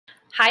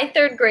Hi,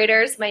 third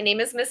graders. My name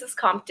is Mrs.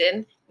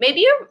 Compton. Maybe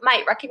you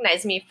might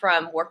recognize me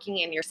from working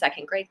in your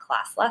second grade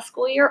class last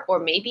school year, or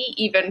maybe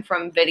even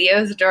from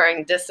videos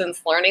during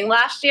distance learning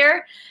last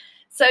year.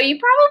 So you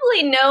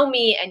probably know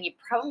me, and you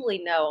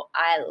probably know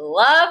I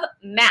love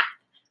math.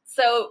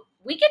 So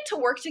we get to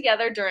work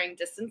together during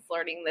distance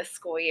learning this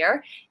school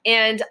year,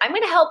 and I'm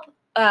going to help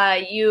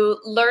you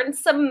learn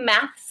some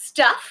math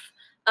stuff.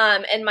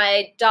 And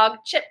my dog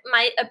Chip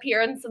might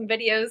appear in some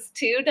videos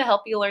too to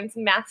help you learn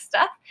some math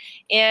stuff.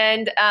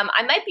 And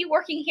I might be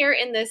working here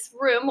in this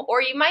room, or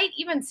you might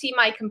even see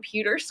my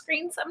computer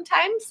screen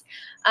sometimes.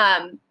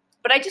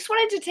 But I just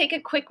wanted to take a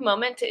quick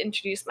moment to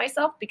introduce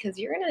myself because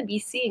you're going to be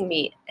seeing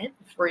me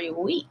every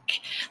week.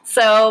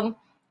 So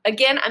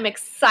again, I'm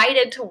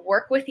excited to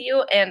work with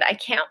you, and I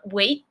can't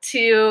wait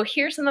to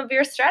hear some of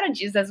your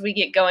strategies as we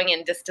get going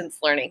in distance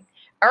learning.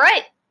 All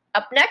right,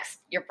 up next,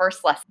 your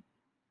first lesson.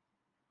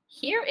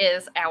 Here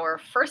is our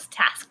first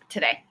task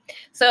today.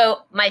 So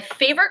my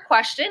favorite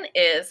question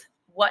is,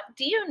 what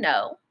do you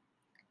know?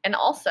 And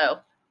also,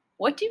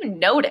 what do you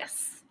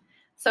notice?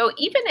 So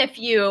even if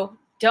you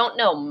don't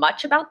know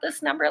much about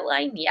this number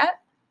line yet,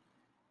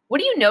 what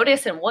do you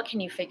notice and what can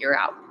you figure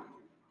out?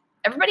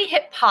 Everybody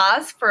hit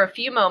pause for a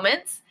few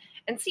moments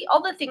and see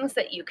all the things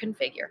that you can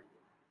figure.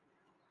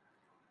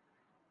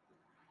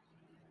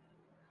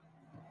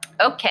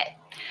 Okay,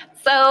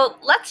 so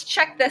let's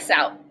check this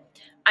out.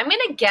 I'm going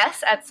to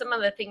guess at some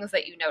of the things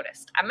that you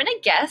noticed. I'm going to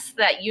guess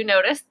that you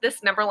noticed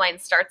this number line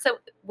starts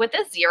with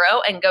a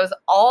 0 and goes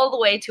all the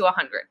way to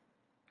 100.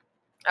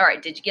 All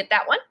right, did you get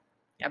that one?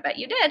 I bet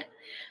you did.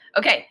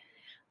 Okay,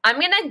 I'm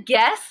going to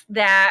guess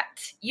that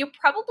you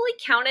probably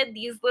counted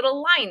these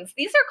little lines.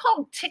 These are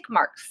called tick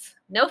marks.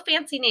 No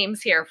fancy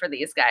names here for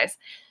these guys.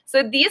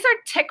 So these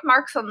are tick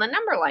marks on the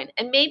number line.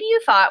 And maybe you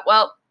thought,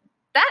 well,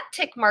 that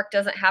tick mark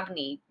doesn't have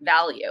any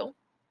value.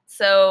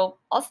 So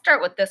I'll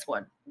start with this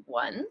one.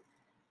 1,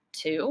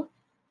 2,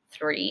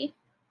 3,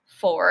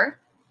 4,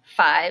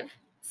 5,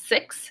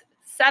 6,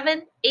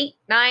 7, 8,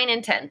 9,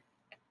 and 10.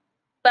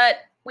 But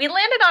we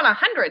landed on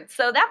 100,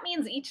 so that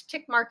means each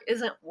tick mark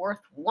isn't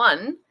worth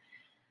 1.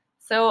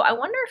 So I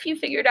wonder if you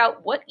figured out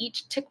what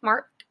each tick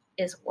mark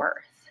is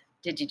worth.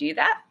 Did you do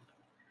that?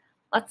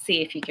 Let's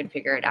see if you can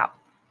figure it out.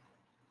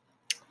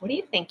 What do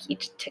you think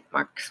each tick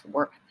mark's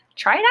worth?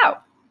 Try it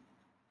out.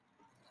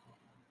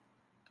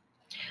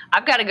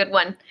 I've got a good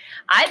one.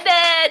 I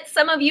bet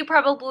some of you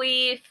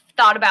probably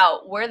thought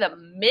about where the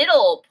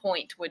middle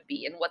point would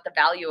be and what the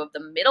value of the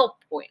middle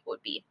point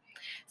would be.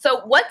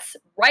 So what's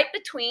right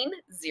between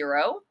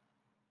 0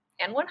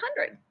 and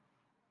 100?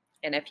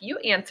 And if you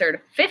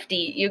answered 50,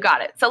 you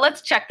got it. So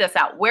let's check this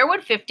out. Where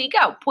would 50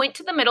 go? Point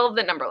to the middle of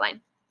the number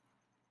line.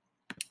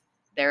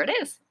 There it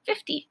is,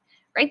 50,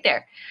 right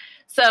there.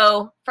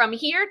 So from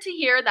here to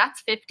here,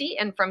 that's 50.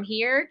 And from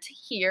here to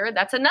here,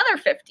 that's another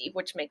 50,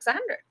 which makes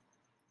 100.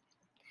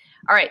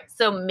 All right,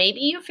 so maybe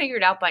you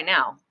figured out by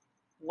now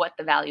what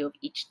the value of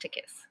each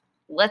tick is.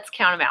 Let's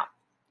count them out.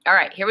 All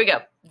right, here we go.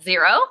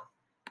 0,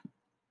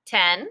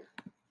 10,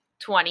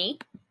 20,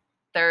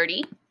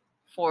 30,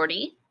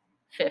 40,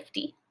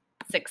 50,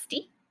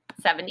 60,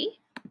 70,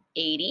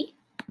 80,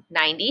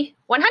 90,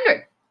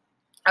 100.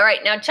 All right,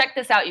 now check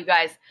this out, you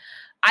guys.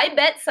 I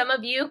bet some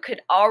of you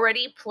could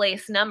already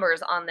place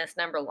numbers on this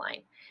number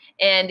line,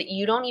 and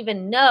you don't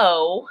even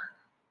know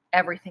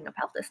everything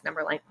about this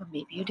number line, or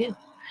maybe you do.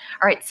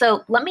 All right,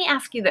 so let me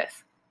ask you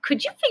this.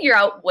 Could you figure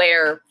out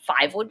where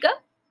 5 would go?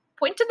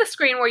 Point to the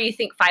screen where you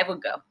think 5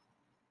 would go.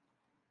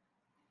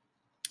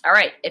 All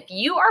right, if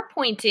you are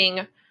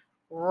pointing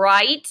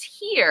right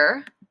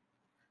here,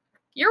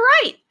 you're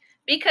right.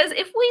 Because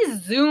if we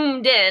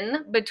zoomed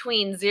in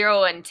between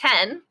 0 and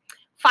 10,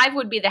 5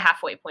 would be the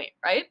halfway point,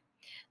 right?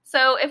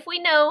 So if we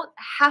know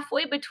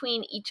halfway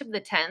between each of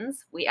the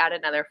 10s, we add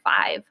another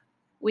 5.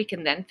 We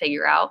can then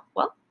figure out,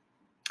 well,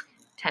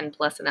 10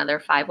 plus another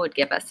 5 would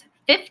give us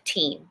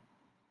 15,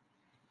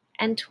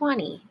 and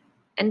 20,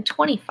 and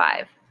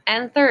 25,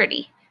 and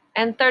 30,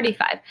 and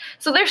 35.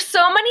 So there's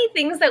so many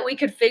things that we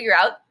could figure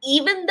out,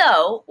 even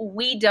though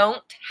we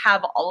don't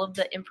have all of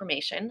the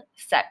information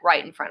set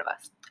right in front of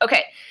us.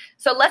 Okay,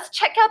 so let's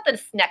check out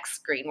this next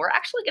screen. We're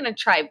actually going to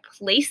try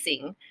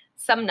placing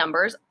some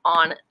numbers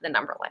on the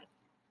number line.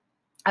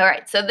 All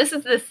right, so this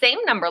is the same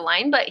number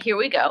line, but here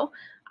we go.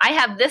 I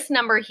have this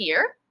number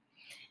here,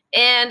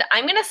 and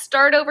I'm going to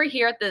start over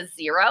here at the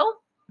 0.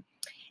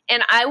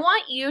 And I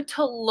want you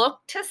to look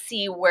to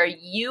see where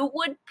you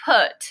would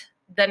put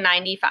the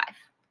 95.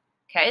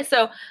 Okay,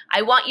 so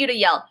I want you to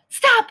yell,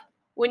 stop,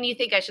 when you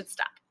think I should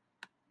stop.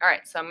 All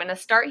right, so I'm going to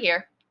start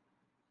here.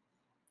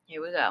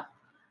 Here we go.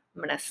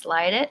 I'm going to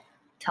slide it.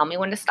 Tell me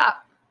when to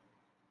stop.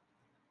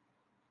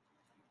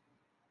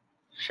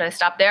 Should I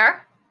stop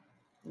there?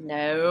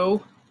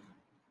 No.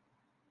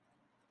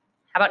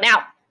 How about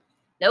now?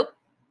 Nope.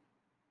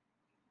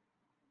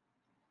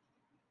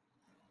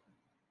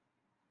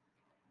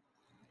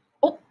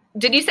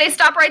 Did you say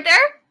stop right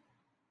there?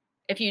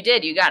 If you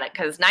did, you got it,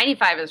 because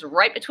 95 is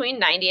right between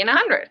 90 and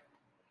 100.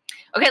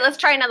 Okay, let's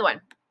try another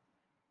one.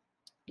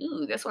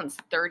 Ooh, this one's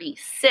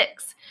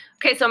 36.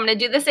 Okay, so I'm going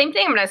to do the same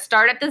thing. I'm going to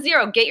start at the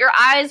 0. Get your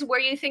eyes where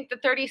you think the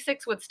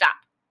 36 would stop.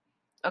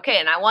 Okay,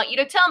 and I want you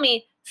to tell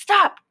me,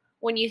 stop,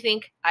 when you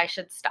think I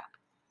should stop.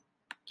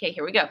 Okay,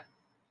 here we go.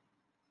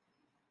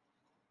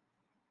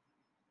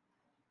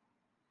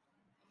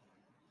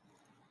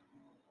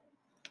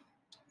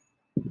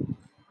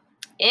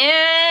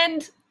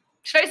 And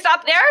should I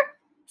stop there?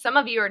 Some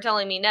of you are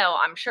telling me no,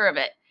 I'm sure of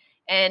it.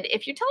 And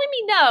if you're telling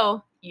me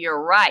no,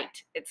 you're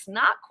right. It's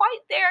not quite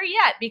there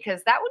yet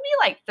because that would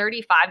be like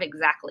 35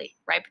 exactly,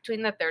 right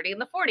between the 30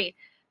 and the 40.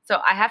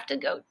 So I have to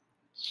go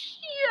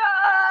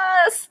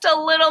just a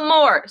little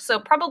more. So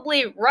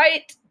probably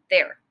right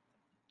there.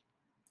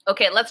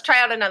 Okay, let's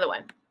try out another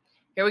one.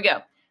 Here we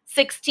go.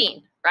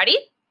 16. Ready?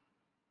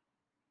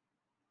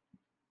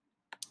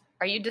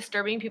 Are you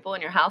disturbing people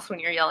in your house when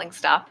you're yelling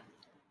stop?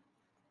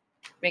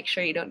 Make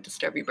sure you don't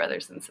disturb your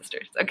brothers and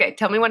sisters. Okay,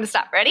 tell me when to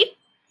stop. Ready?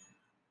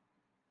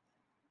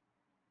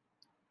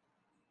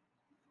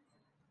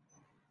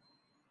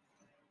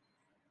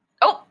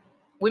 Oh,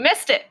 we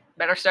missed it.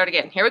 Better start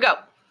again. Here we go.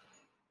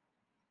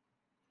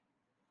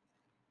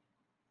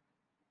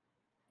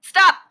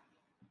 Stop.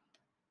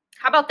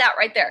 How about that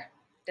right there?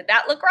 Did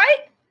that look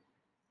right?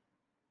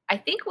 I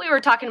think we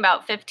were talking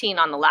about 15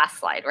 on the last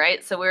slide,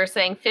 right? So we were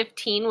saying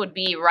 15 would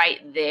be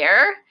right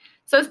there.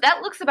 So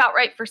that looks about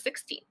right for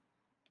 16.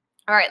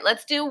 All right,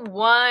 let's do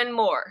one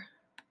more.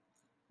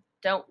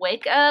 Don't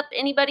wake up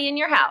anybody in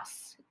your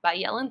house by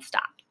yelling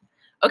stop.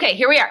 Okay,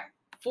 here we are.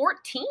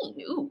 14.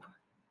 Ooh.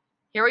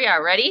 Here we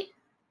are. Ready?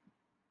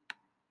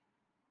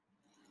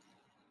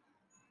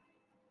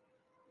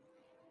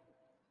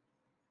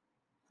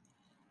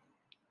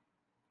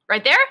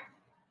 Right there?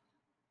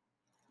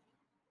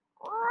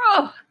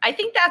 Oh, I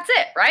think that's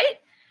it, right?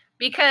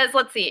 Because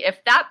let's see,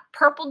 if that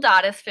purple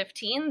dot is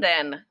 15,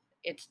 then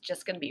it's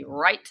just going to be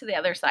right to the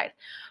other side.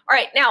 All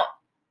right, now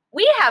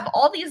we have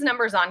all these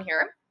numbers on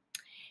here,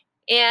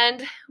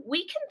 and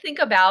we can think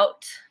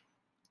about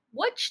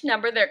which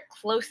number they're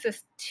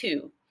closest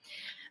to.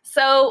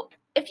 So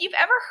if you've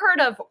ever heard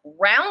of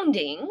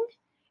rounding,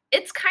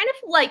 it's kind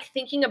of like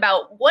thinking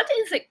about what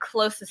is it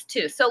closest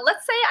to. So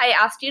let's say I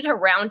asked you to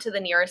round to the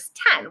nearest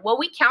 10. Well,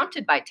 we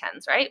counted by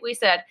tens, right? We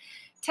said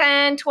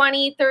 10,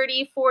 20,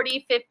 30,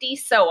 40, 50,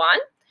 so on.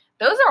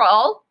 Those are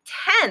all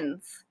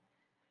tens.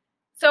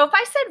 So if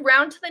I said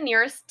round to the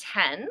nearest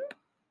 10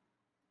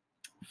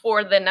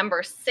 for the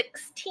number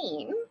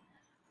 16,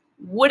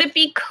 would it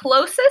be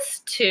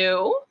closest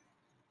to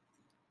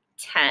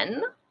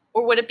 10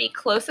 or would it be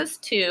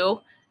closest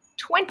to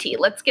 20?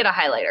 Let's get a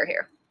highlighter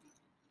here.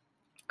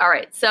 All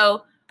right,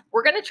 so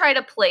we're going to try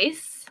to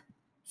place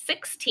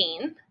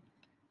 16 and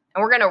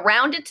we're going to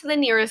round it to the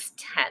nearest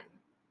 10.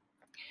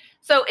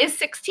 So is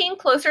 16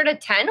 closer to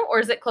 10 or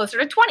is it closer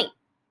to 20?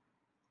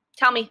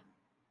 Tell me.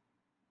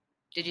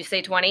 Did you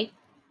say 20?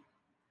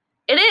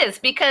 It is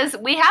because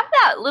we have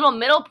that little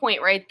middle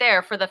point right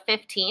there for the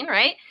 15,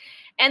 right?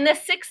 And the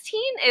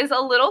 16 is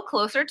a little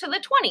closer to the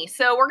 20.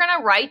 So we're going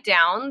to write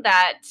down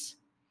that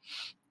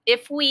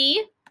if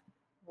we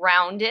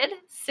rounded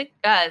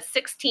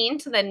 16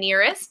 to the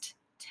nearest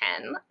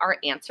 10, our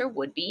answer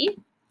would be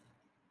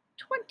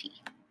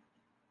 20.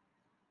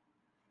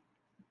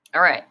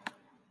 All right.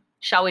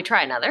 Shall we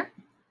try another?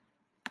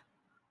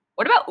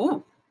 What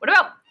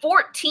about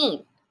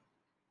 14?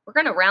 We're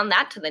going to round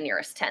that to the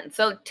nearest 10.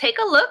 So take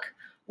a look.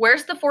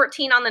 Where's the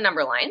 14 on the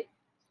number line?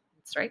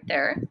 It's right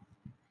there.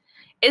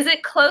 Is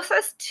it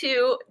closest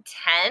to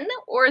 10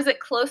 or is it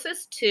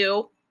closest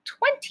to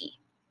 20?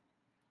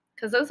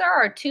 Because those are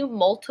our two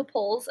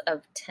multiples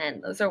of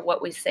 10. Those are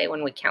what we say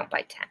when we count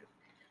by 10.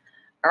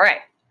 All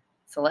right,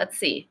 so let's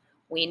see.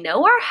 We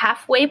know our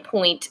halfway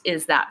point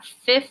is that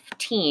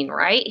 15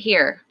 right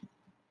here.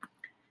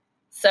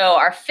 So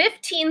our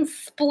 15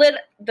 split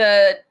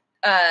the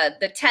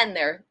 10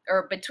 there,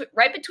 or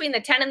right between the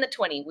 10 and the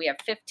 20, we have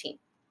 15.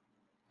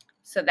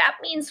 So that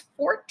means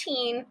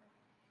 14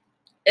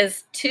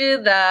 is to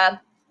the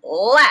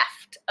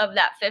left of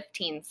that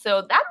 15.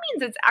 So that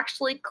means it's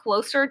actually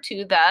closer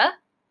to the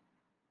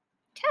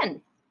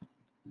 10.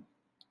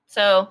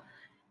 So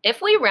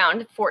if we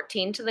round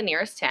 14 to the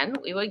nearest 10,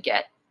 we would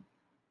get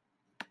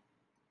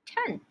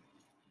 10.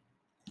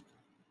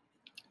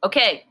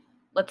 Okay,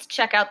 let's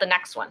check out the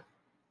next one.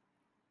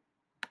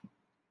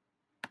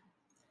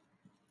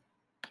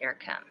 Here it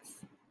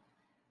comes.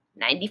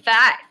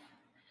 95.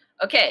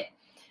 Okay,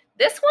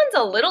 this one's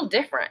a little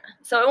different.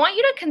 So I want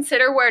you to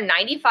consider where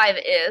 95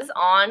 is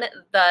on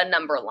the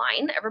number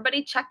line.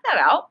 Everybody check that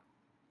out.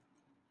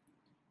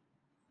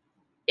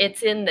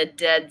 It's in the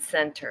dead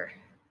center,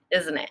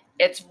 isn't it?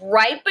 It's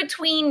right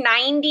between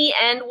 90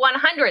 and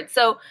 100.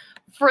 So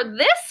for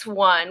this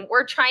one,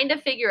 we're trying to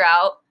figure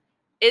out,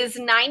 is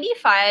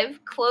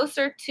 95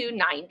 closer to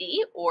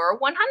 90 or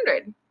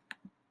 100?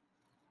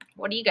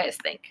 What do you guys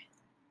think?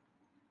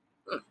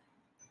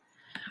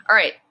 All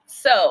right,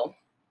 so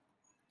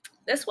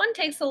this one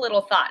takes a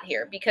little thought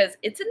here because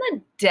it's in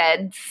the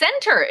dead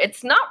center.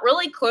 It's not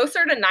really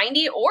closer to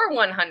 90 or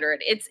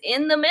 100. It's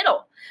in the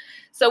middle.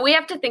 So we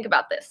have to think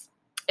about this.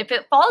 If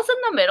it falls in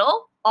the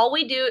middle, all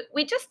we do,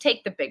 we just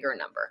take the bigger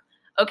number.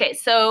 Okay,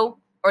 so,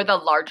 or the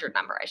larger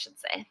number, I should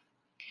say.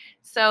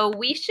 So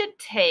we should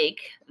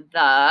take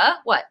the,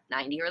 what,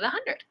 90 or the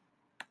 100?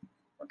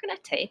 We're going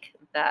to take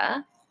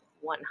the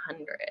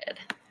 100.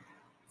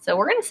 So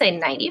we're going to say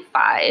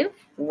 95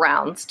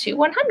 rounds to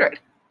 100.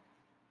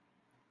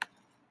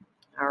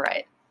 All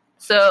right.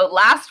 So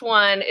last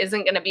one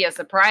isn't going to be a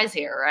surprise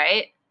here,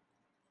 right?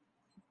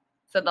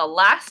 So the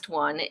last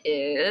one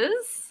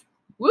is,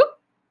 whoop,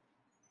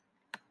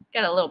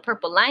 got a little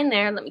purple line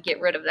there. Let me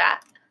get rid of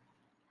that.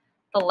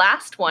 The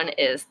last one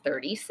is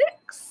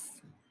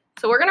 36.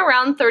 So we're going to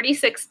round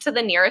 36 to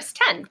the nearest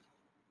 10.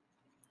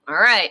 All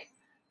right.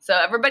 So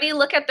everybody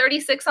look at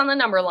 36 on the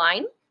number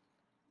line.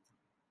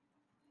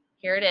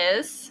 Here it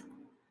is.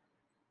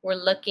 We're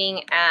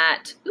looking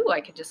at, ooh,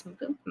 I could just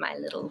move my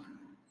little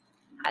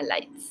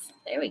highlights.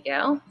 There we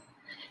go.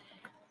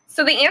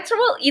 So the answer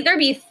will either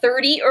be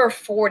 30 or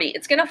 40.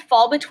 It's going to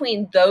fall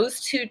between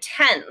those two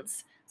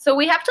tens. So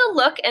we have to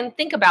look and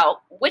think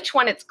about which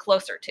one it's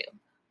closer to.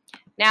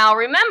 Now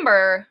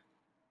remember,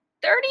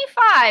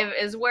 35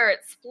 is where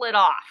it's split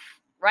off,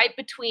 right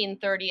between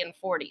 30 and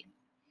 40.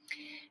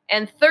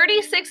 And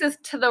 36 is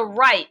to the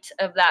right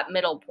of that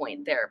middle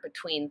point there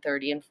between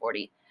 30 and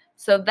 40.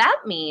 So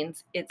that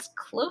means it's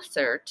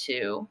closer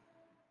to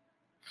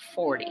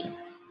 40.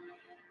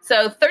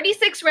 So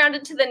 36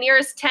 rounded to the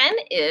nearest 10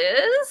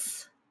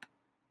 is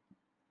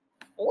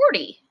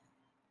 40.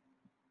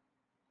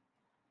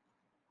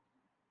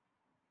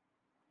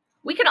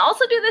 We can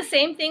also do the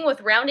same thing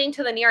with rounding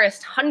to the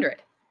nearest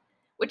 100,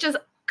 which is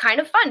kind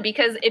of fun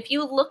because if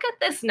you look at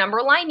this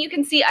number line, you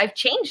can see I've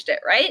changed it,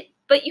 right?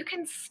 But you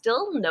can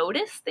still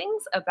notice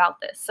things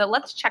about this. So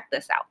let's check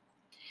this out.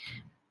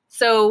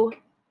 So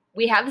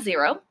we have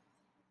 0,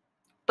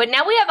 but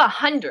now we have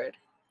 100.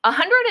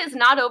 100 is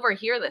not over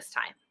here this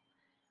time.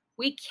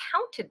 We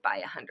counted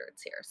by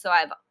 100s here. So I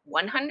have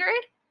 100,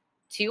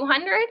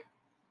 200,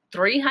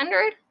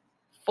 300,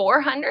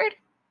 400,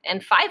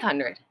 and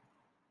 500.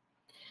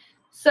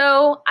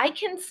 So I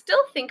can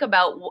still think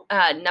about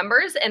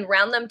numbers and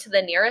round them to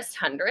the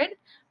nearest 100,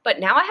 but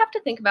now I have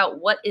to think about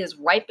what is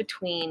right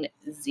between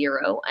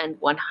 0 and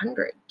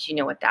 100. Do you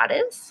know what that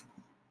is?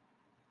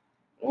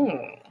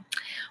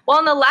 Well,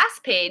 on the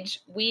last page,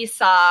 we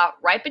saw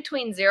right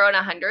between 0 and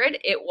 100,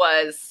 it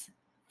was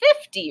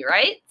 50,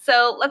 right?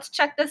 So let's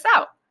check this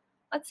out.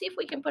 Let's see if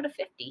we can put a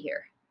 50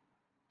 here.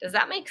 Does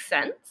that make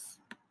sense?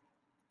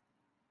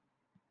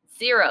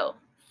 0,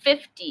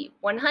 50,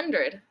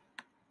 100,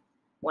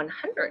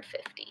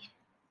 150.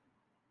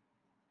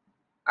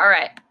 All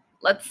right,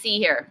 let's see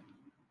here.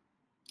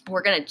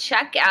 We're going to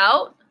check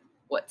out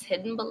what's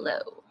hidden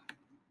below.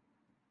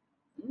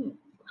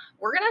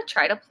 We're going to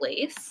try to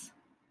place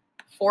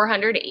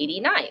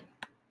 489.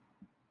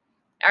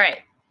 All right,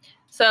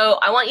 so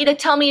I want you to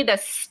tell me to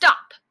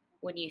stop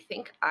when you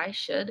think I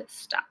should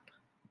stop.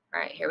 All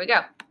right, here we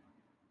go.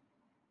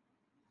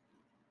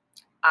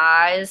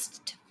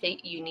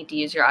 You need to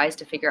use your eyes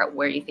to figure out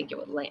where you think it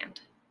would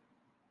land.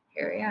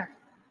 Here we are.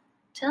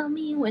 Tell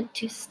me when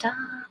to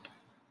stop.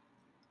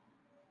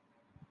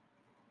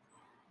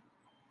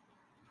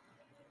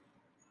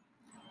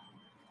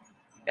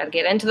 Got to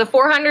get into the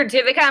 400s.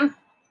 Here they come.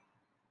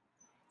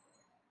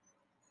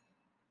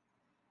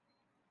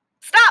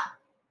 Stop.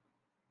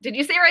 Did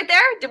you say it right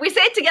there? Did we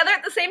say it together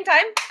at the same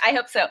time? I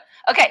hope so.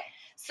 Okay,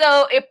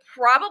 so it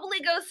probably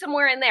goes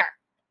somewhere in there.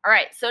 All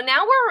right, so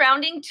now we're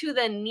rounding to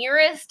the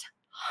nearest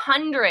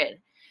 100.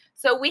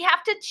 So we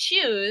have to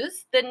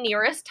choose the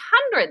nearest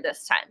 100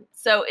 this time.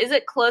 So is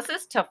it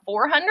closest to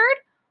 400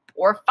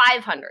 or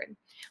 500?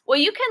 Well,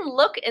 you can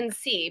look and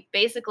see.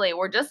 Basically,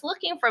 we're just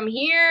looking from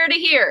here to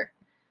here.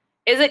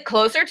 Is it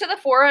closer to the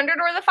 400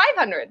 or the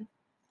 500?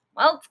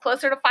 Well, it's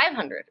closer to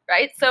 500,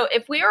 right? So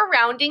if we are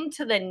rounding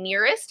to the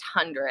nearest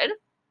 100,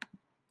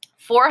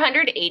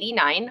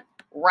 489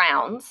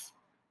 rounds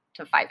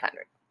to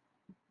 500.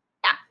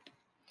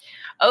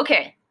 Yeah.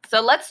 Okay,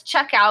 so let's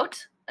check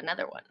out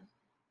another one.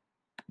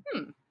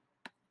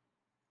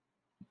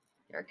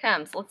 Here it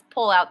comes. Let's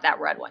pull out that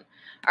red one.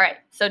 All right,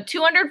 so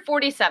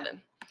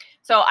 247.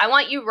 So I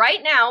want you right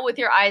now with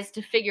your eyes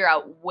to figure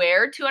out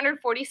where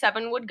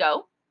 247 would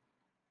go.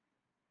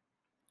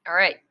 All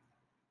right.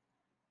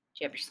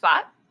 Do you have your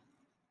spot?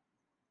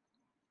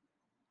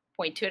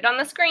 Point to it on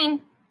the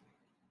screen.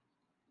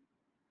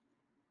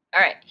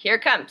 All right, here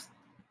it comes.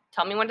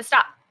 Tell me when to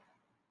stop.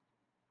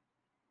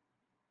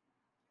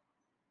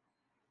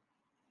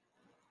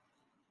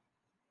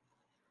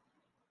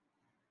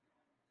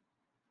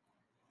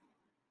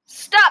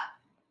 Stop.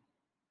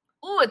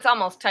 Ooh, it's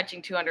almost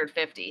touching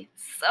 250.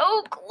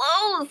 So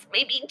close.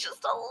 Maybe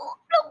just a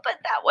little bit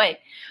that way.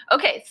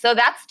 Okay, so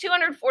that's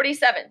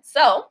 247.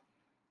 So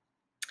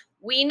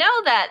we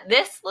know that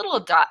this little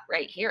dot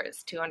right here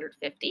is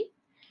 250.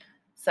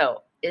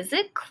 So is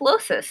it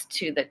closest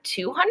to the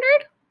 200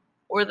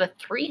 or the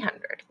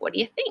 300? What do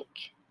you think?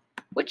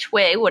 Which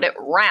way would it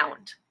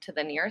round to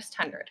the nearest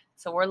 100?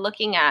 So we're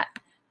looking at,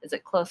 is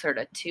it closer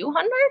to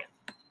 200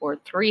 or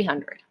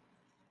 300?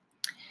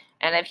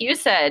 And if you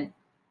said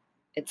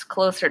it's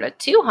closer to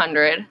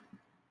 200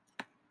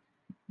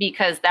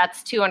 because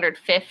that's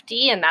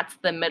 250 and that's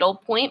the middle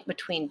point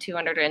between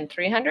 200 and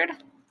 300,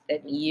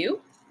 then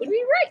you would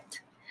be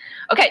right.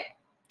 Okay,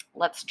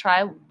 let's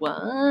try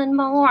one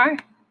more.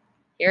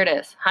 Here it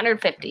is,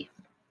 150.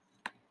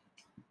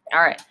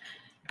 All right,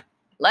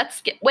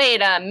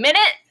 wait a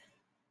minute.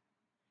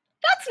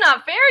 That's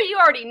not fair. You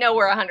already know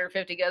where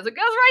 150 goes. It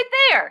goes right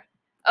there.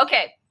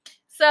 Okay,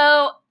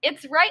 so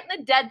it's right in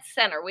the dead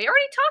center. We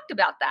already talked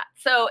about that.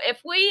 So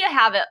if we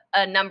have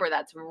a number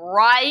that's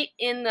right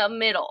in the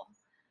middle,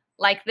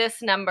 like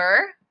this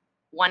number,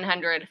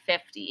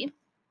 150,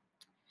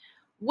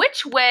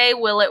 which way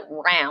will it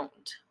round?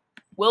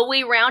 Will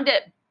we round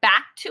it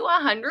back to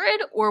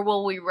 100 or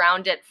will we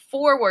round it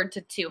forward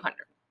to 200?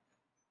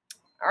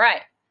 All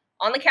right,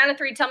 on the count of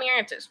 3, tell me your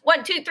answers.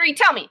 1, 2, 3,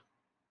 tell me.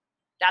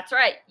 That's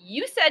right.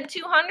 You said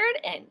 200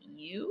 and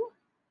you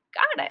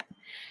got it.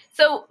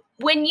 So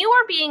when you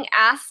are being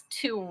asked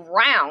to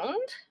round,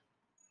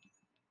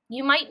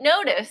 you might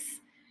notice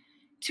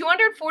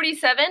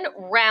 247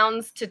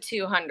 rounds to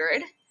 200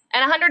 and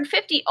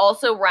 150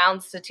 also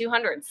rounds to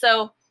 200.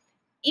 So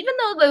even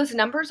though those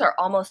numbers are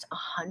almost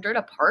 100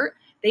 apart,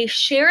 they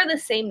share the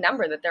same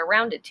number that they're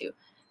rounded to.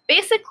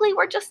 Basically,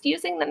 we're just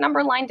using the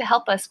number line to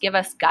help us give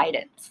us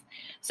guidance.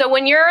 So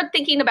when you're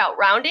thinking about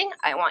rounding,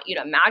 I want you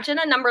to imagine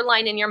a number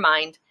line in your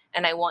mind,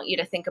 and I want you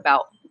to think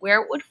about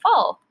where it would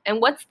fall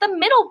and what's the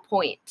middle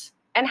point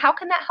and how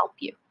can that help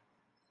you.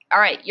 All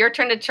right, your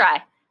turn to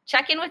try.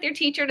 Check in with your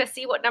teacher to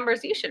see what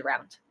numbers you should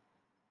round.